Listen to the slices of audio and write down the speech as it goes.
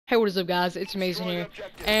Hey, what is up, guys? It's Mason here,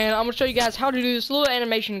 and I'm gonna show you guys how to do this little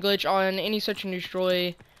animation glitch on any search and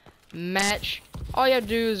destroy match. All you have to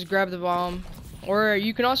do is grab the bomb, or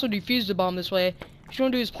you can also defuse the bomb this way. What you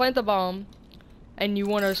want to do is plant the bomb, and you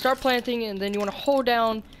want to start planting, and then you want to hold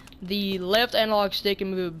down the left analog stick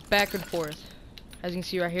and move it back and forth. As you can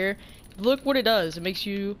see right here, look what it does. It makes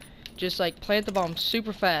you just like plant the bomb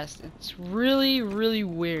super fast. It's really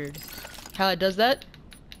weird how it does that.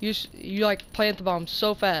 You like plant the bomb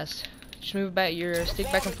so fast. Just move back your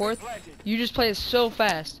stick back and forth. You just play it so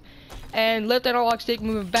fast. And left analog stick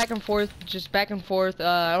moving back and forth, just back and forth.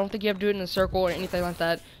 I don't think you have to do it in a circle or anything like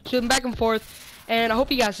that. Just back and forth. And I hope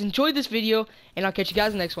you guys enjoyed this video, and I'll catch you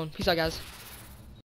guys in the next one. Peace out, guys.